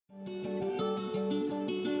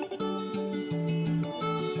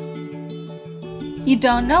You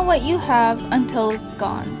don't know what you have until it's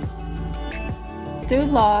gone. Through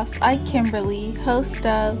loss, I, Kimberly, host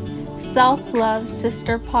of Self-Love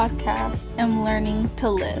Sister podcast, am learning to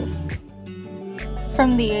live.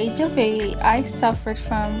 From the age of 8, I suffered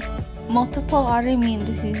from multiple autoimmune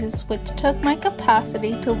diseases which took my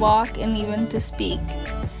capacity to walk and even to speak.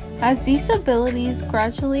 As these abilities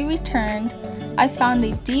gradually returned, I found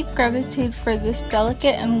a deep gratitude for this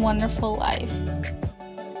delicate and wonderful life.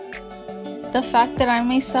 The fact that I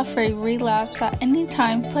may suffer a relapse at any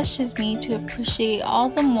time pushes me to appreciate all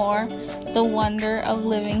the more the wonder of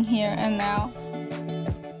living here and now.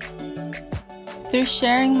 Through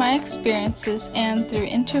sharing my experiences and through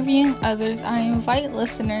interviewing others, I invite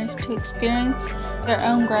listeners to experience their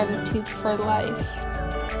own gratitude for life.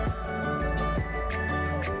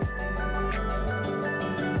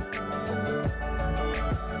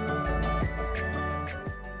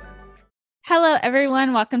 Hello,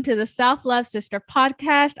 everyone. Welcome to the Self-Love Sister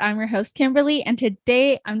podcast. I'm your host, Kimberly, and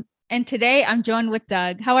today I'm joined with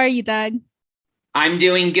Doug. How are you, Doug? I'm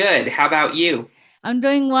doing good. How about you? I'm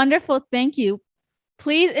doing wonderful. Thank you.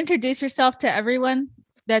 Please introduce yourself to everyone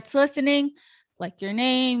that's listening, like your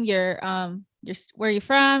name, your where you're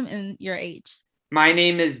from, and your age. My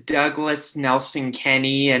name is Douglas Nelson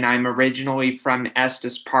Kenney, and I'm originally from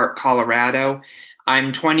Estes Park, Colorado.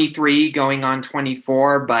 I'm 23, going on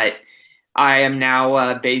 24, but I am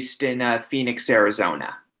now based in Phoenix,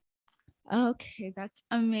 Arizona. Okay, that's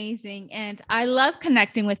amazing. And I love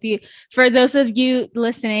connecting with you. For those of you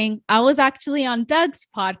listening, I was actually on Doug's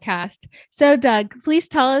podcast. So, Doug, please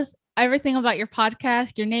tell us everything about your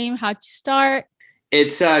podcast, your name, how'd you start?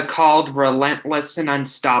 It's called Relentless and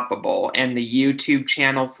Unstoppable, and the YouTube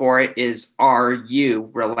channel for it is RU,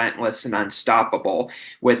 Relentless and Unstoppable,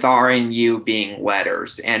 with R and U being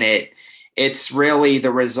letters. And it's really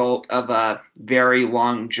the result of a very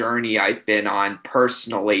long journey I've been on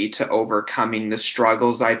personally to overcoming the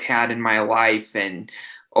struggles I've had in my life and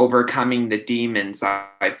overcoming the demons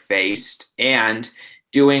I've faced, and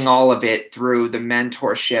doing all of it through the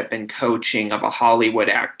mentorship and coaching of a Hollywood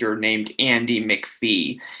actor named Andy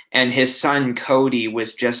McPhee. And his son Cody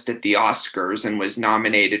was just at the Oscars and was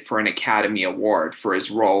nominated for an Academy Award for his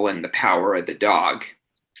role in The Power of the Dog.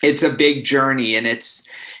 It's a big journey, and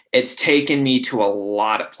it's taken me to a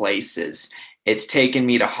lot of places. It's taken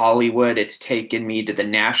me to Hollywood. It's taken me to the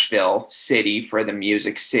Nashville city for the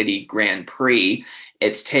Music City Grand Prix.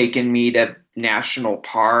 It's taken me to national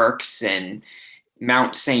parks and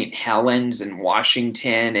Mount St. Helens and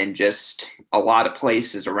Washington, and just a lot of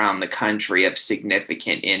places around the country of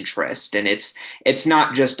significant interest. And it's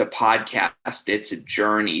not just a podcast, it's a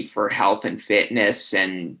journey for health and fitness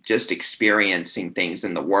and just experiencing things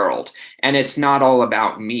in the world. And it's not all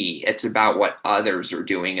about me, it's about what others are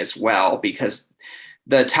doing as well, because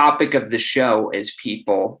the topic of the show is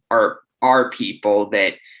people are people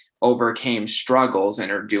that overcame struggles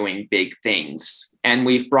and are doing big things. And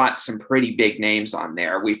we've brought some pretty big names on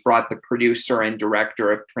there. We've brought the producer and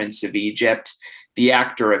director of Prince of Egypt, the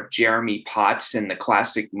actor of Jeremy Potts in the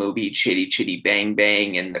classic movie Chitty Chitty Bang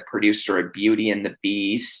Bang, and the producer of Beauty and the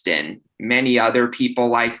Beast, and many other people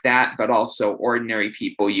like that, but also ordinary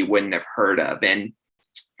people you wouldn't have heard of. And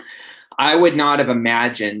I would not have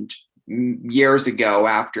imagined years ago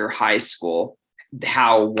after high school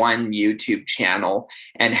how one YouTube channel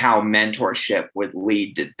and how mentorship would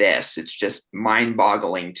lead to this. It's just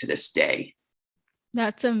mind-boggling to this day.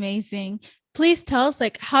 That's amazing. Please tell us,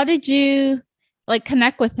 how did you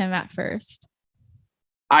connect with him at first?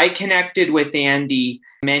 I connected with Andy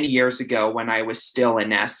many years ago when I was still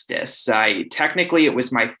in Estes. Technically, it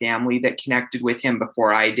was my family that connected with him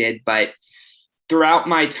before I did, but throughout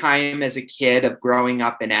my time as a kid of growing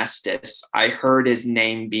up in Estes, I heard his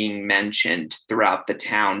name being mentioned throughout the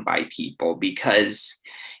town by people, because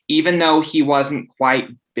even though he wasn't quite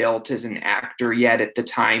built as an actor yet at the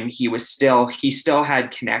time, he still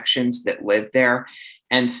had connections that lived there.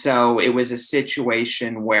 And so it was a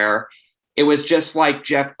situation where it was just like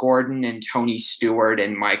Jeff Gordon and Tony Stewart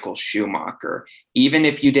and Michael Schumacher. Even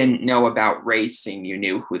if you didn't know about racing, you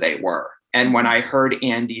knew who they were. And when I heard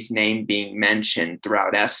Andy's name being mentioned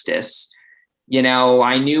throughout Estes,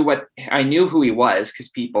 I knew who he was because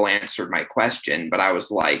people answered my question, but I was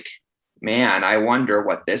like, man, I wonder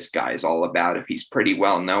what this guy's all about if he's pretty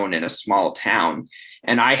well known in a small town.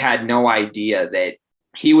 And I had no idea that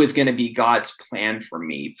he was going to be God's plan for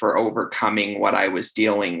me for overcoming what I was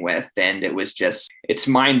dealing with. And it's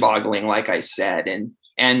mind-boggling, like I said.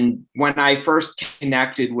 And when I first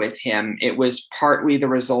connected with him, it was partly the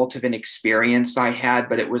result of an experience I had,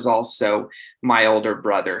 but it was also my older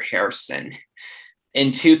brother, Harrison.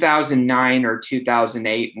 In 2009 or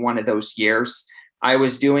 2008, one of those years, I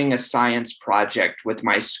was doing a science project with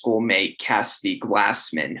my schoolmate, Cassidy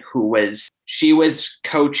Glassman, she was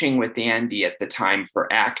coaching with Andy at the time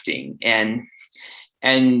for acting.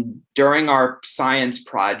 And during our science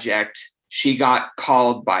project, she got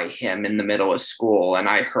called by him in the middle of school, and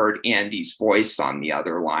I heard Andy's voice on the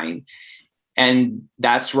other line. And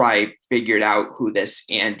that's where I figured out who this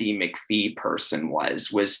Andy McPhee person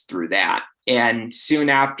was through that. And soon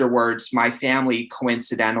afterwards, my family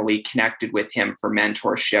coincidentally connected with him for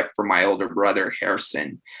mentorship for my older brother,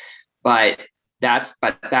 Harrison. But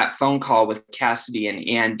that phone call with Cassidy and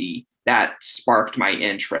Andy, that sparked my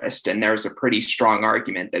interest. And there's a pretty strong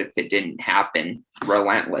argument that if it didn't happen,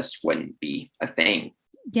 Relentless wouldn't be a thing.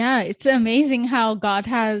 Yeah, it's amazing how God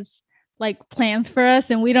has like plans for us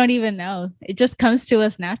and we don't even know. It just comes to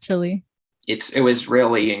us naturally. It was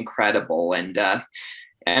really incredible. And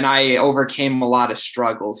I overcame a lot of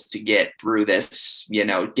struggles to get through this,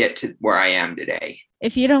 get to where I am today.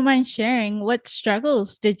 If you don't mind sharing, what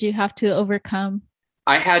struggles did you have to overcome?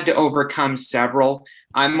 I had to overcome several.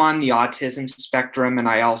 I'm on the autism spectrum, and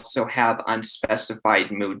I also have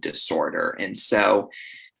unspecified mood disorder. And so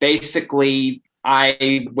basically,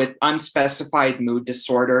 with unspecified mood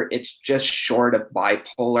disorder, it's just short of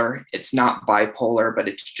bipolar. It's not bipolar, but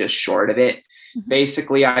it's just short of it. Mm-hmm.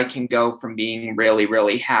 Basically, I can go from being really,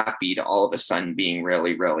 really happy to all of a sudden being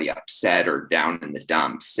really, really upset or down in the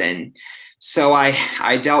dumps. And so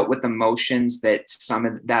I dealt with emotions that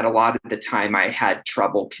a lot of the time I had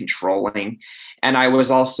trouble controlling. And I was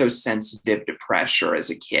also sensitive to pressure as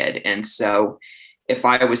a kid. And so if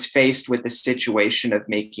I was faced with a situation of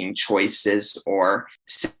making choices or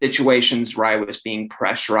situations where I was being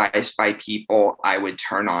pressurized by people, I would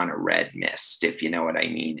turn on a red mist, if you know what I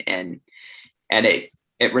mean. And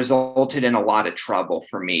it resulted in a lot of trouble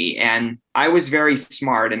for me. And I was very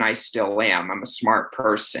smart, and I still am. I'm a smart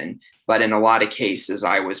person. But in a lot of cases,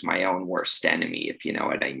 I was my own worst enemy, if you know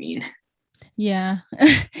what I mean. Yeah.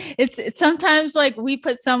 It's sometimes like we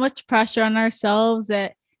put so much pressure on ourselves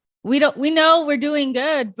that we know we're doing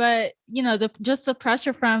good, but the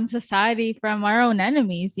pressure from society, from our own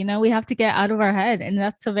enemies, we have to get out of our head, and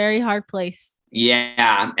that's a very hard place.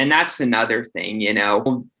 Yeah. And that's another thing,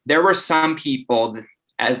 there were some people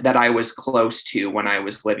that I was close to when I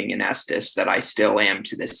was living in Estes that I still am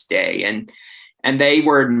to this day. And they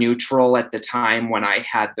were neutral at the time when I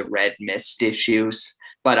had the red mist issues,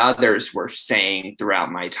 but others were saying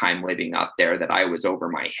throughout my time living up there that I was over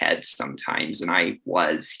my head sometimes. And I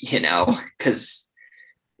was,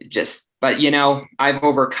 but I've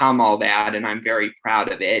overcome all that, and I'm very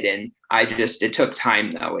proud of it. And it took time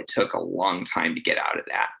though. It took a long time to get out of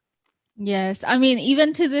that. Yes. I mean,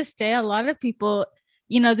 even to this day, a lot of people,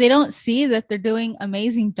 they don't see that they're doing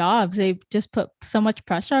amazing jobs. They just put so much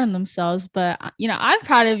pressure on themselves. But, I'm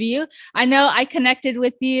proud of you. I know I connected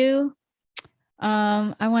with you,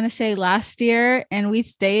 I want to say last year, and we've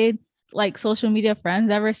stayed like social media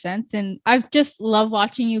friends ever since. And I've just loved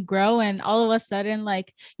watching you grow. And all of a sudden,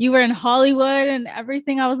 like you were in Hollywood and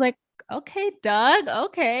everything. I was like, okay, Doug,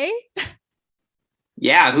 okay.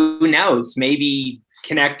 Yeah, who knows? Maybe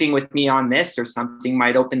connecting with me on this or something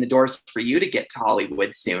might open the doors for you to get to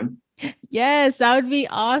Hollywood soon. Yes, that would be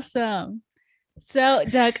awesome. So,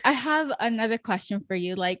 Doug, I have another question for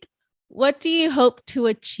you. Like, what do you hope to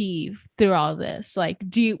achieve through all this? Like,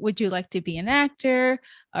 would you like to be an actor,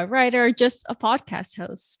 a writer, or just a podcast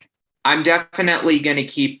host? I'm definitely going to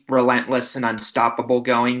keep Relentless and Unstoppable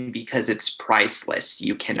going because it's priceless.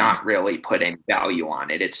 You cannot really put any value on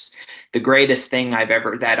it. It's the greatest thing I've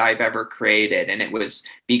ever created. And it was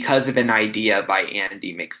because of an idea by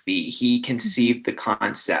Andy McPhee. He conceived the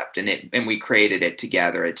concept and we created it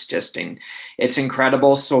together. It's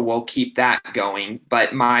incredible. So we'll keep that going.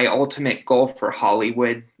 But my ultimate goal for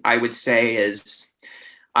Hollywood, I would say, is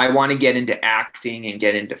I want to get into acting and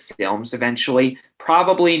get into films eventually.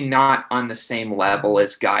 Probably not on the same level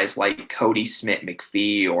as guys like Cody Smith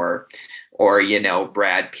McPhee or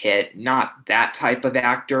Brad Pitt. Not that type of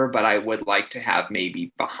actor, but I would like to have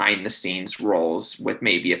maybe behind the scenes roles with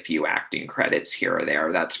maybe a few acting credits here or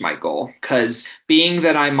there. That's my goal. Because being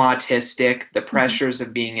that I'm autistic, the pressures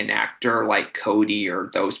of being an actor like Cody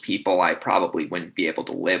or those people, I probably wouldn't be able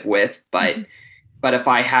to live with. But if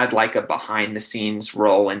I had like a behind the scenes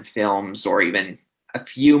role in films or even a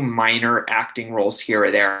few minor acting roles here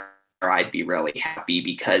or there, I'd be really happy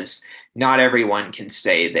because not everyone can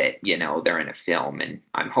say that, they're in a film, and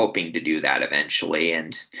I'm hoping to do that eventually.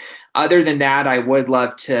 And other than that, I would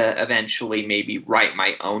love to eventually maybe write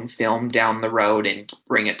my own film down the road and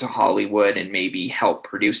bring it to Hollywood and maybe help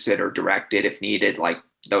produce it or direct it if needed. Like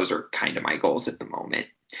those are kind of my goals at the moment.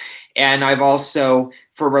 And I've also,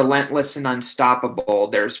 for Relentless and Unstoppable,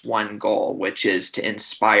 there's one goal, which is to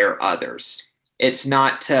inspire others. It's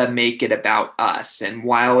not to make it about us. And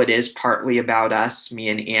while it is partly about us, me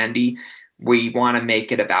and Andy, we want to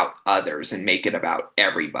make it about others and make it about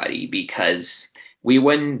everybody, because we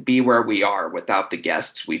wouldn't be where we are without the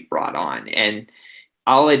guests we've brought on. And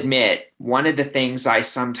I'll admit, one of the things I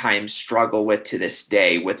sometimes struggle with to this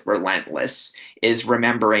day with Relentless is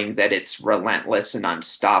remembering that it's relentless and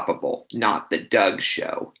unstoppable, not the Doug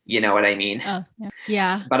Show. You know what I mean? Oh, yeah.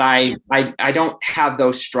 Yeah. But I don't have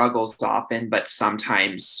those struggles often, but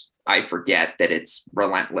sometimes I forget that it's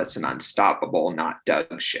relentless and unstoppable, not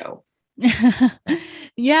Doug Show.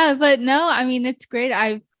 Yeah, but no, I mean, it's great.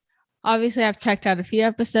 I've checked out a few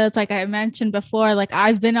episodes, like I mentioned before. Like,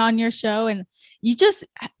 I've been on your show, and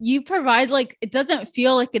you provide, like, it doesn't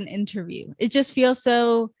feel like an interview. It just feels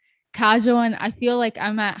so casual, and I feel like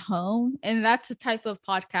I'm at home, and that's the type of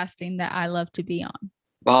podcasting that I love to be on.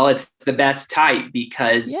 Well, it's the best type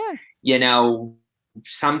because,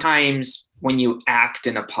 sometimes when you act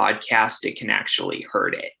in a podcast, it can actually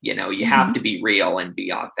hurt it. You have to be real and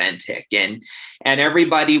be authentic. And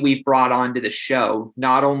everybody we've brought onto the show,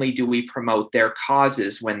 not only do we promote their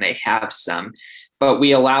causes when they have some, but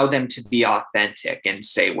we allow them to be authentic and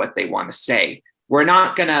say what they want to say. We're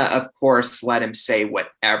not going to, of course, let them say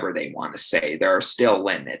whatever they want to say. There are still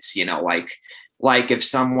limits, like if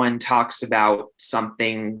someone talks about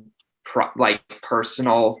something like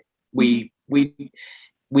personal, we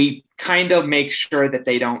kind of make sure that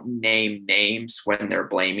they don't name names when they're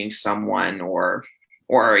blaming someone or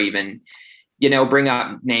even, bring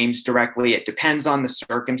up names directly. It depends on the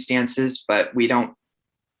circumstances, but we don't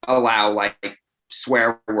allow like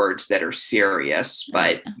swear words that are serious,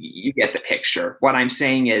 but you get the picture. What I'm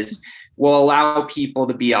saying is we'll allow people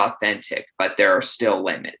to be authentic, but there are still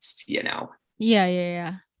limits,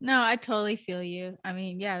 Yeah. No, I totally feel you. I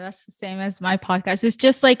mean, yeah, that's the same as my podcast. It's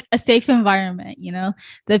just like a safe environment,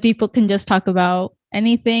 that people can just talk about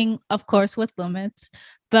anything, of course, with limits.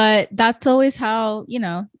 But that's always how,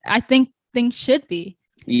 I think things should be.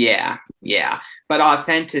 Yeah. But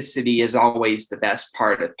authenticity is always the best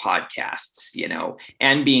part of podcasts,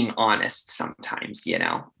 and being honest sometimes, Yes.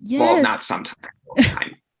 Well, not sometimes, all the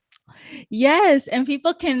time. Yes. And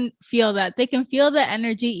people can feel that. They can feel the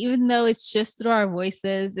energy, even though it's just through our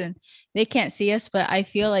voices and they can't see us. But I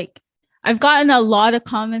feel like I've gotten a lot of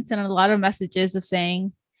comments and a lot of messages of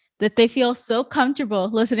saying that they feel so comfortable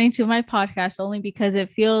listening to my podcast only because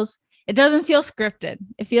it doesn't feel scripted.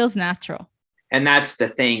 It feels natural. And that's the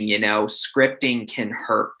thing, scripting can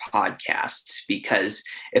hurt podcasts because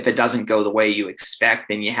if it doesn't go the way you expect,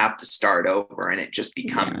 then you have to start over and it just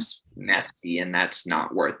becomes messy, and that's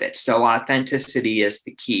not worth it. So authenticity is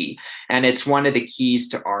the key, and it's one of the keys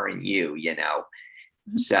to R&U,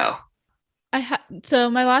 So. So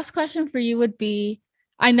my last question for you would be,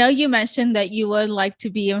 I know you mentioned that you would like to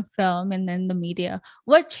be in film and then the media.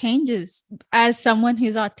 What changes, as someone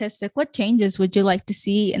who's autistic, what changes would you like to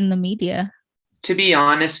see in the media? To be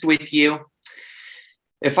honest with you,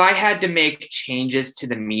 if I had to make changes to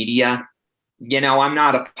the media, I'm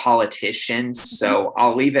not a politician, so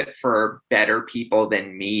I'll leave it for better people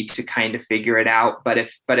than me to kind of figure it out. But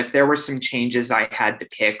if there were some changes I had to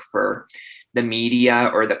pick for the media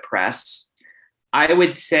or the press, I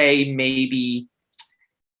would say maybe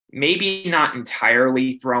not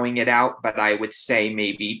entirely throwing it out, but I would say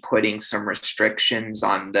maybe putting some restrictions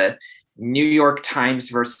on the New York Times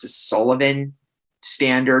versus Sullivan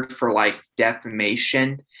standard for like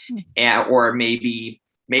defamation, or maybe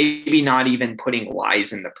not even putting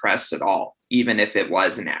lies in the press at all, even if it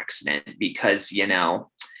was an accident, because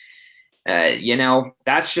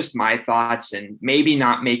that's just my thoughts. And maybe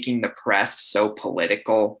not making the press so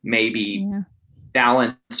political, maybe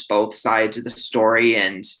balance both sides of the story.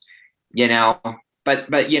 And but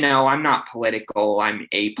I'm not political, I'm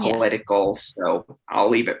apolitical, so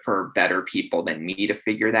I'll leave it for better people than me to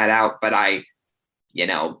figure that out. But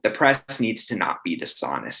the press needs to not be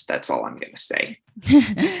dishonest. That's all I'm going to say.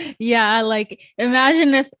 Yeah. Like,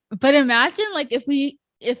 imagine if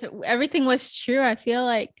everything was true, I feel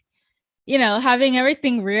like, having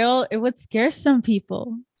everything real, it would scare some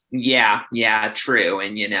people. Yeah, true.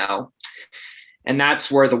 And, and that's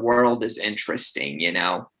where the world is interesting,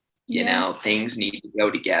 things need to go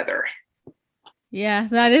together. Yeah,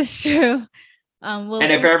 that is true.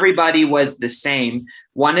 And if everybody was the same,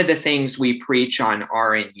 one of the things we preach on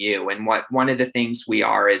R&U, and one of the things we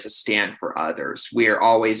are, is a stand for others. We are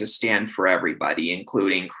always a stand for everybody,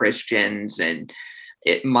 including Christians and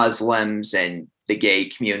Muslims and the gay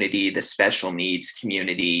community, the special needs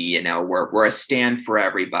community. We're a stand for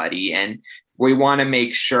everybody. And we want to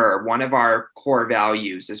make sure one of our core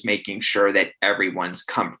values is making sure that everyone's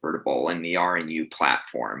comfortable in the RNU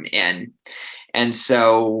platform. And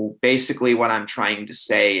so basically what I'm trying to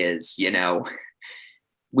say is,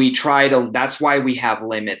 that's why we have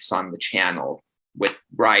limits on the channel with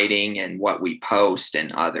writing and what we post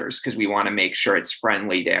and others, because we want to make sure it's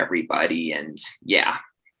friendly to everybody. And yeah,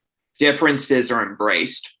 differences are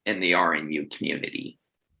embraced in the RNU community.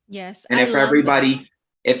 Yes. And if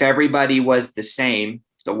everybody was the same,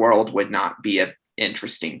 the world would not be an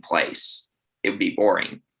interesting place. It would be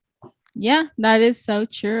boring. Yeah, that is so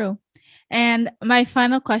true. And my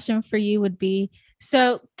final question for you would be,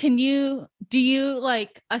 so do you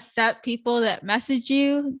like accept people that message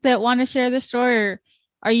you that want to share their story, or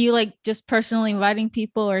are you like just personally inviting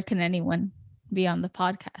people, or can anyone be on the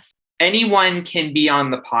podcast? Anyone can be on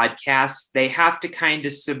the podcast. They have to kind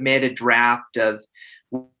of submit a draft of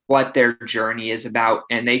what their journey is about,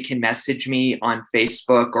 and they can message me on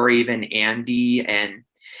Facebook or even Andy. And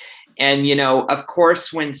of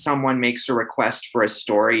course, when someone makes a request for a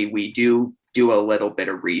story, we do a little bit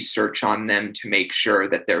of research on them to make sure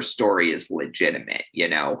that their story is legitimate,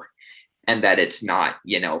 and that it's not,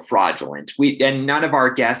 fraudulent. And none of our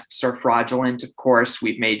guests are fraudulent, of course.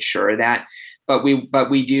 We've made sure of that, but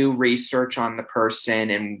we do research on the person,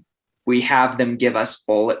 and we have them give us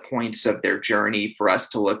bullet points of their journey for us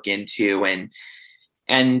to look into.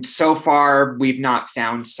 And so far, we've not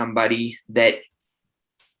found somebody that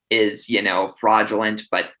is, fraudulent.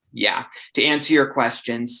 But yeah, to answer your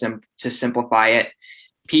question, to simplify it,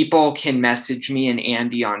 people can message me and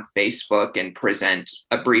Andy on Facebook and present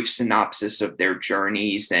a brief synopsis of their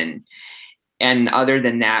journeys. And other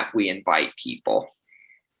than that, we invite people.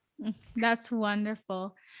 That's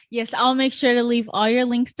wonderful. Yes, I'll make sure to leave all your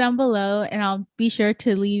links down below, and I'll be sure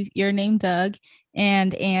to leave your name, Doug,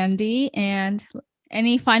 and Andy. And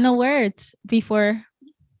any final words before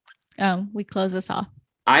we close this off?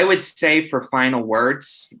 I would say for final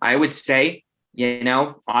words, autism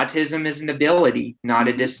is an ability, not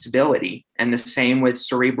a disability. And the same with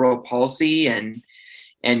cerebral palsy and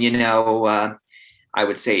I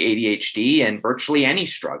would say ADHD and virtually any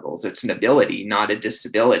struggles. It's an ability, not a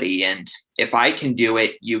disability. And if I can do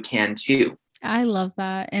it, you can too. I love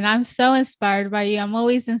that. And I'm so inspired by you. I'm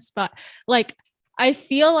always inspired. Like, I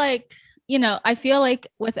feel like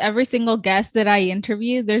with every single guest that I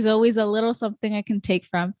interview, there's always a little something I can take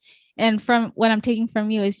from. And from what I'm taking from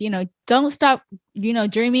you is, don't stop,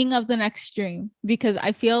 dreaming of the next dream, because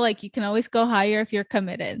I feel like you can always go higher if you're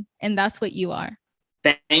committed. And that's what you are.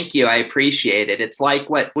 Thank you. I appreciate it. It's like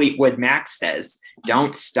what Fleetwood Mac says,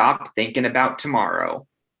 don't stop thinking about tomorrow.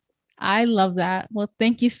 I love that. Well,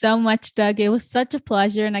 thank you so much, Doug. It was such a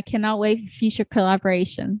pleasure, and I cannot wait for future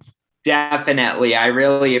collaborations. Definitely. I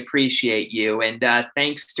really appreciate you. And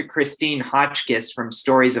thanks to Christine Hotchkiss from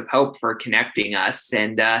Stories of Hope for connecting us.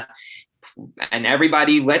 And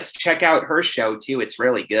everybody, let's check out her show too. It's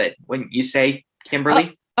really good. Wouldn't you say,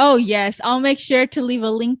 Kimberly? Oh, yes. I'll make sure to leave a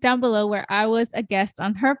link down below where I was a guest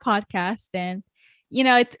on her podcast. And,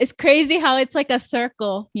 it's crazy how it's like a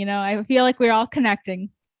circle. I feel like we're all connecting.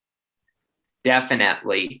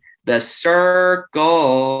 Definitely. The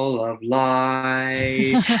circle of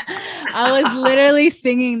life. I was literally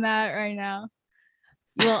singing that right now.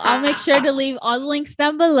 Well, I'll make sure to leave all the links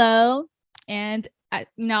down below. And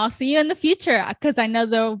I'll see you in the future, because I know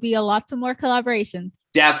there will be a lot of more collaborations.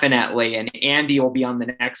 Definitely. And Andy will be on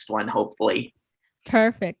the next one, hopefully.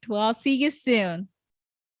 Perfect. Well, I'll see you soon.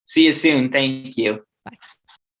 See you soon. Thank you. Bye.